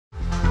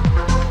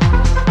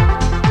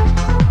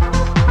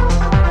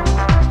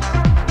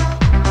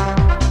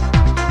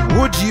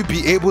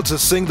able to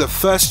sing the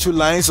first 2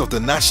 lines of the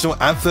national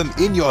anthem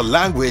in your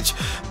language?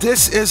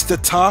 This is the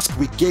task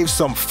we gave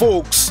some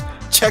folks.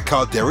 Check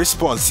out their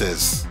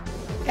responses.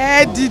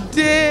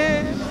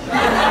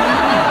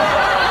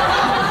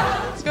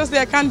 Because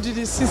I can't do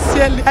this,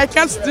 sincerely. I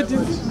can't do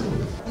this.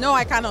 No,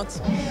 I cannot.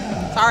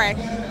 Sorry.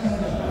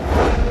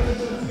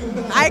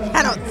 I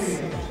cannot.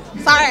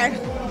 Sorry.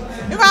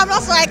 If I'm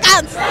not so, I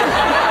can't.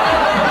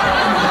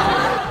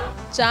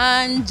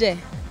 Chanje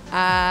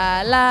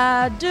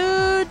ala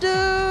dudu.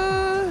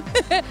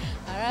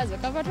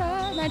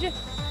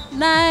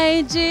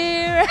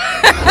 Nigeria.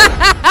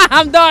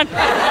 I'm done. I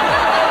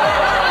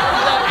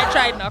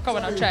tried now. Come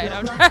on, I tried.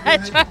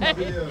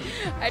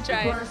 I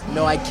tried.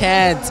 No, I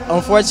can't.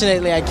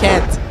 Unfortunately, I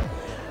can't.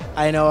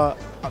 I know.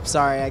 I'm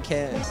sorry, I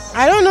can't.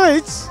 I don't know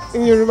it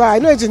in Yoruba. I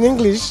know it in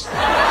English.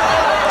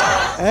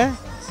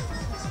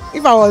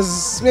 If I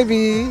was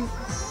maybe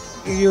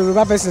a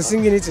Yoruba person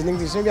singing it in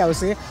English, maybe I would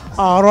say,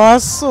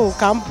 Oroso,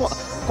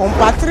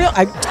 compatriot.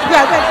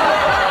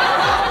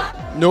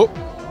 Nope.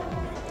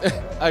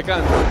 I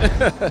can't.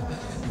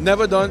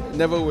 Never done,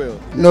 never will.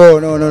 No.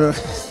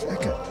 I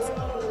can't.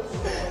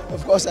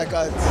 Of course I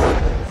can't.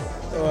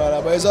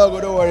 But it's all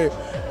good, don't worry.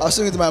 I'll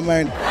sing it in my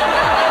mind.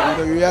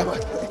 You hear my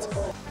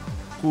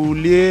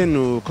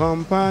Kulienu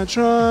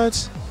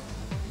compatriot.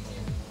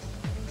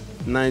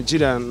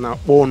 Nigeria na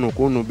bono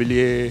kono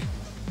bilie.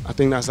 I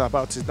think that's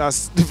about it.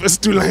 That's the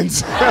first 2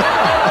 lines.